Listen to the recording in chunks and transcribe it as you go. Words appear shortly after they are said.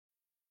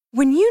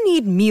When you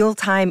need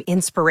mealtime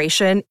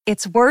inspiration,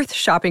 it's worth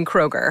shopping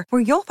Kroger,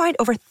 where you'll find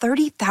over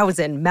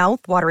 30,000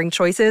 mouth-watering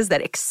choices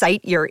that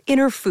excite your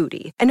inner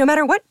foodie. And no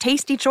matter what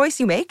tasty choice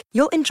you make,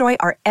 you'll enjoy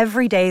our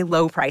everyday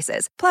low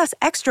prices, plus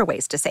extra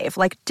ways to save,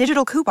 like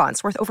digital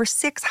coupons worth over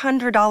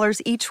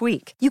 $600 each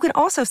week. You can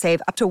also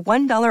save up to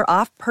 $1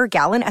 off per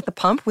gallon at the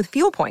pump with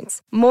fuel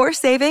points. More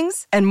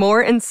savings and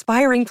more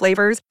inspiring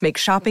flavors make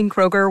shopping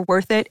Kroger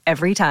worth it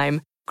every time.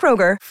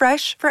 Kroger,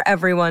 fresh for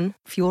everyone.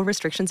 Fuel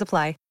restrictions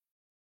apply.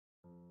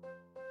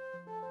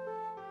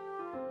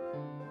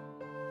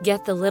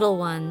 Get the little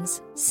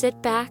ones,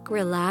 sit back,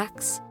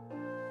 relax,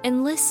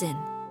 and listen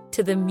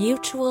to the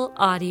Mutual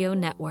Audio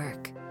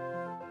Network.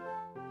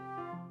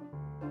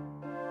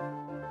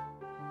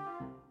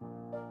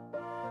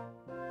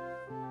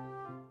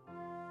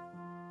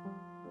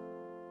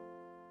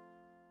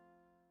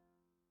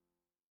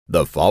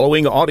 The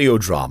following audio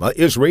drama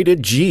is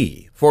rated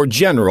G for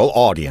general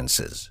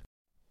audiences.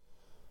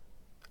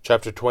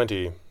 Chapter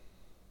 20.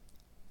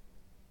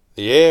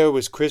 The air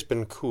was crisp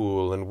and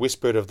cool, and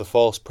whispered of the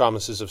false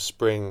promises of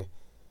spring.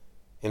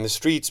 In the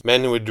streets,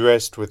 men who had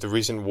dressed with the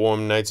recent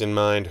warm nights in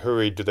mind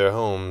hurried to their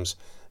homes,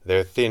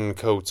 their thin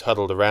coats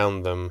huddled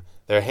around them,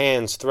 their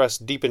hands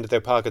thrust deep into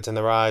their pockets and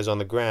their eyes on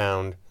the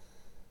ground.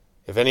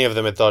 If any of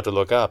them had thought to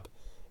look up,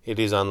 it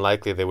is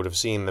unlikely they would have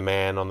seen the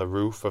man on the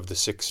roof of the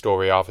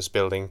 6-story office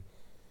building.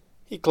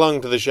 He clung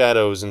to the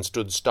shadows and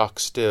stood stock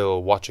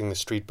still, watching the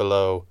street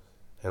below,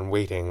 and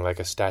waiting like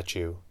a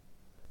statue.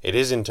 It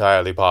is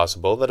entirely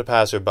possible that a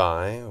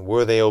passer-by,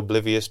 were they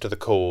oblivious to the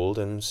cold,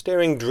 and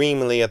staring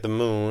dreamily at the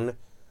moon,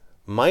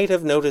 might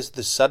have noticed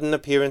the sudden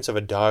appearance of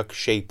a dark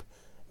shape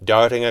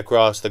darting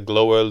across the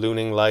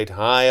glower-looning light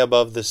high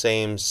above the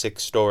same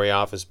 6-story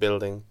office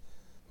building.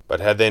 But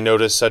had they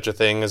noticed such a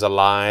thing as a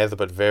lithe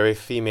but very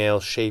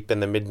female shape in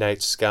the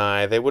midnight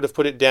sky, they would have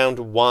put it down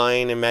to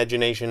wine,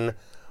 imagination,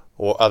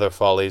 or other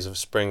follies of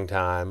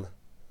springtime.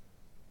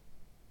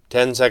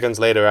 10 seconds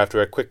later,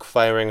 after a quick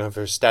firing of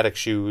her static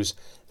shoes,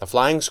 the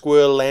flying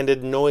squirrel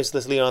landed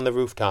noiselessly on the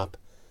rooftop.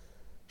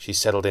 She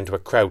settled into a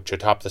crouch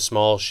atop the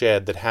small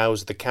shed that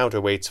housed the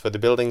counterweights for the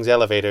building's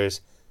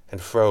elevators, and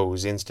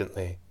froze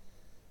instantly.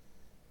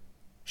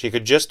 She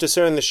could just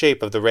discern the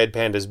shape of the red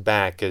panda's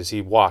back as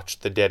he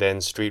watched the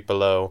dead-end street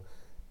below,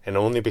 and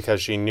only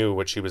because she knew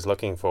what she was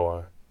looking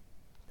for.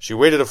 She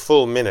waited a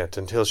full minute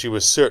until she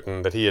was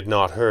certain that he had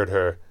not heard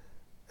her,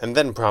 and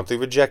then promptly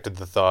rejected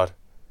the thought.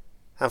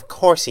 "Of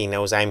course he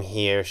knows I'm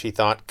here," she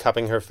thought,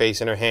 cupping her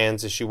face in her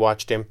hands as she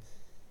watched him.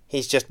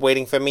 "He's just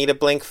waiting for me to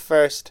blink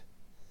first."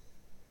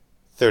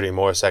 30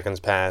 more seconds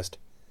passed.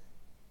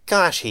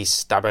 "Gosh, he's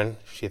stubborn,"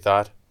 she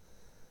thought.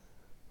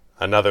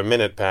 Another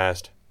minute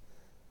passed.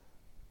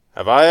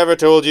 "Have I ever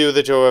told you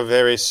that you're a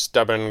very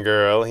stubborn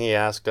girl?" he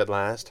asked at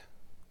last.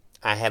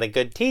 "I had a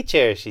good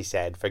teacher," she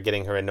said,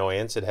 forgetting her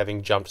annoyance at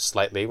having jumped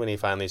slightly when he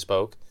finally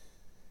spoke.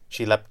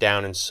 She leapt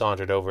down and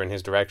sauntered over in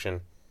his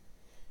direction.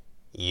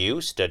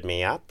 "You stood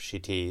me up," she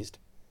teased.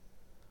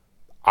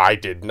 "I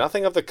did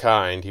nothing of the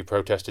kind," he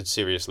protested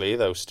seriously,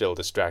 though still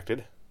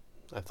distracted.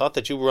 "I thought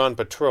that you were on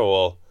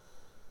patrol."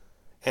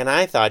 "And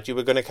I thought you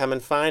were going to come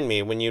and find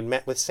me when you'd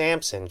met with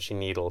Samson," she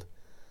needled.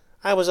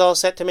 "I was all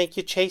set to make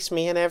you chase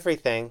me and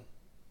everything."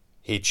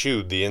 He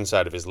chewed the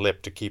inside of his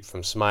lip to keep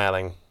from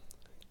smiling.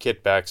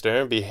 "Kit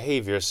Baxter,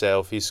 behave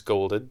yourself," he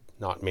scolded,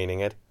 not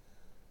meaning it.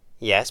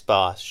 "Yes,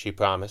 boss," she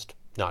promised,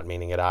 not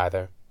meaning it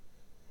either.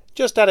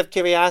 "Just out of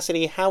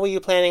curiosity, how were you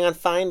planning on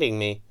finding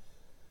me?"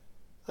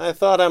 "I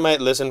thought I might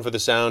listen for the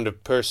sound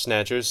of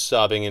purse-snatchers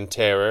sobbing in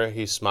terror,"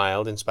 he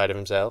smiled in spite of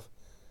himself.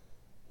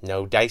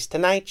 "No dice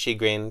tonight," she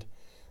grinned.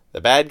 "The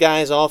bad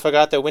guys all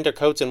forgot their winter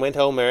coats and went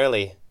home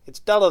early. It's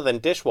duller than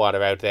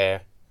dishwater out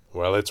there."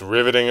 "Well, it's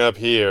riveting up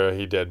here,"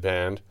 he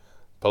deadpanned.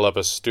 "Pull up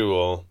a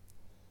stool."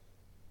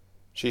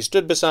 She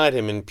stood beside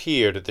him and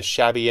peered at the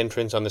shabby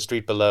entrance on the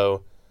street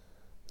below.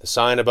 The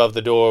sign above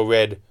the door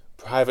read,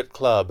 "Private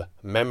Club,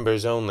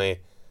 Members Only,"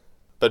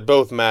 but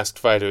both masked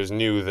fighters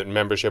knew that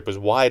membership was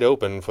wide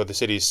open for the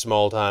city's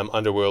small-time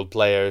underworld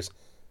players,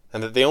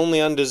 and that the only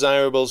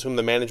undesirables whom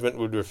the management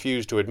would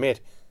refuse to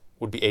admit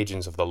would be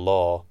agents of the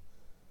law.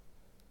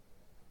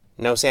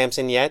 "No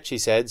Samson yet?" she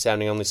said,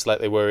 sounding only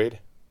slightly worried.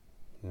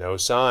 "No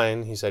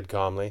sign," he said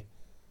calmly.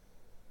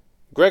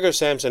 Gregor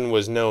Samson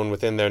was known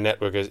within their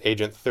network as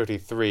Agent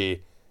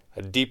 33,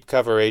 a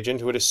deep-cover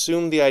agent who had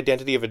assumed the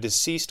identity of a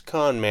deceased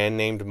con man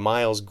named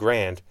Miles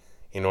Grant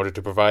in order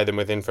to provide them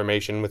with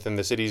information within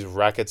the city's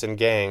rackets and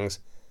gangs.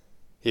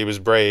 He was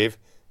brave,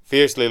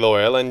 fiercely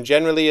loyal, and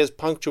generally as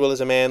punctual as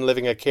a man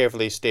living a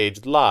carefully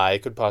staged lie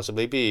could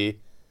possibly be.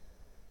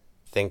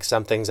 "Think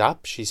something's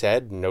up?" she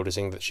said,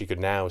 noticing that she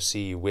could now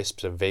see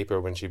wisps of vapor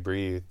when she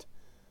breathed.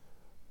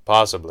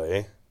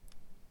 "Possibly.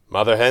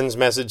 Mother Hen's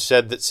message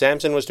said that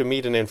Samson was to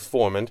meet an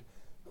informant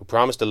who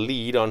promised a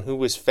lead on who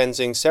was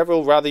fencing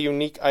several rather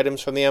unique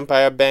items from the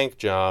Empire Bank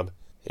job.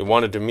 He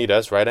wanted to meet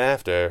us right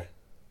after."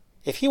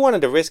 "If he wanted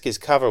to risk his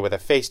cover with a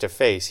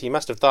face-to-face, he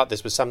must have thought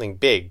this was something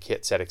big,"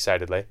 Kit said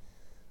excitedly.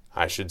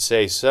 "I should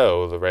say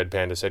so," the Red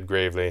Panda said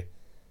gravely.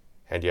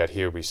 "And yet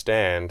here we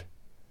stand."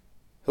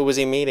 Who was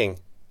he meeting?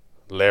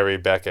 Larry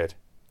Beckett.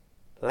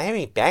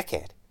 Larry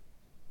Beckett?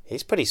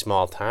 He's pretty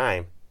small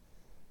time.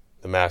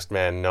 The masked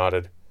man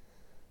nodded.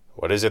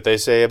 What is it they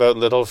say about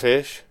little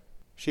fish?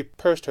 She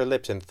pursed her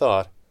lips in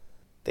thought.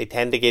 They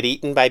tend to get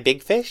eaten by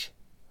big fish?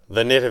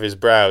 The knit of his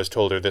brows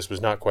told her this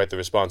was not quite the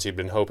response he'd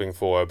been hoping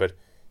for, but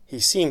he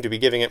seemed to be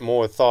giving it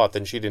more thought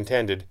than she'd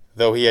intended,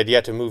 though he had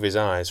yet to move his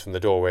eyes from the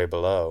doorway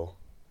below.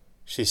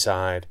 She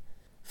sighed.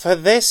 For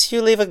this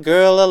you leave a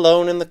girl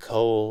alone in the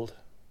cold.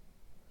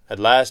 At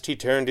last he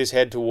turned his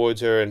head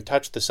towards her and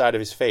touched the side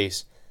of his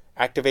face,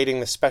 activating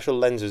the special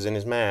lenses in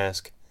his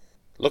mask.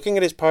 Looking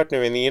at his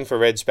partner in the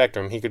infrared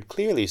spectrum, he could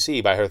clearly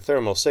see by her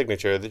thermal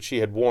signature that she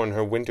had worn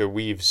her winter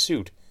weave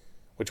suit,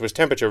 which was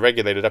temperature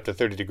regulated up to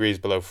 30 degrees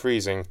below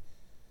freezing.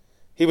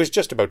 He was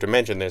just about to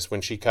mention this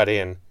when she cut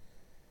in.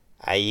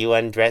 Are you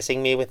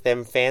undressing me with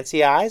them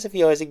fancy eyes of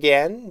yours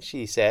again?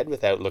 She said,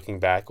 without looking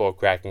back or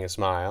cracking a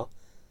smile.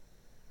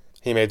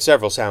 He made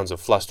several sounds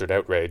of flustered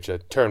outrage,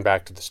 and turned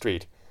back to the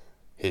street,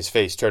 his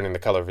face turning the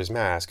color of his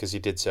mask as he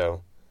did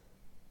so.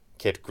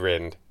 Kit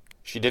grinned.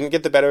 She didn't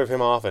get the better of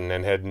him often,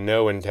 and had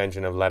no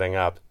intention of letting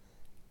up.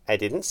 I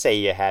didn't say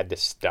you had to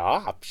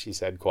stop, she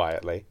said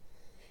quietly.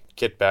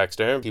 Kit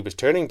Baxter, he was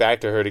turning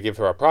back to her to give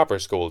her a proper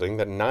scolding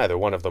that neither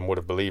one of them would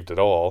have believed at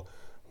all,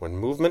 when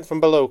movement from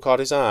below caught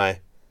his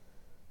eye.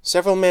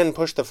 Several men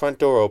pushed the front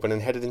door open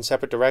and headed in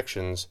separate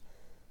directions.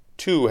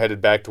 2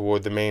 headed back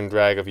toward the main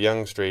drag of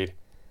Young Street.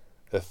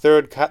 The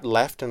 3rd cut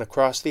left and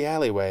across the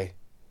alleyway.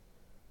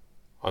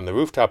 On the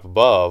rooftop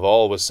above,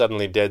 all was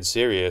suddenly dead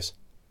serious.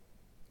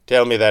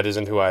 Tell me that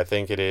isn't who I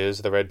think it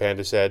is, the Red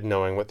Panda said,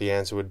 knowing what the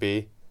answer would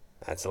be.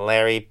 That's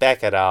Larry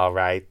Beckett, all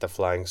right, the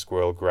Flying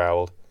Squirrel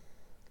growled.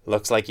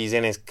 Looks like he's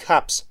in his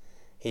cups.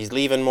 He's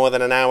leaving more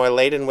than an hour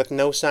late and with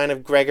no sign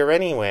of Gregor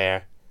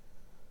anywhere.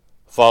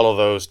 Follow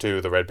those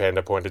 2, the Red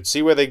Panda pointed.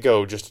 See where they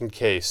go, just in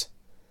case.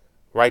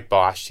 Right,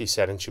 boss, she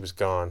said, and she was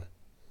gone.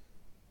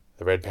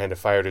 The Red Panda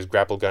fired his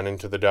grapple gun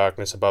into the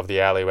darkness above the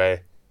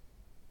alleyway.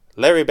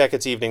 Larry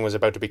Beckett's evening was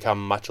about to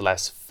become much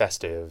less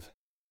festive.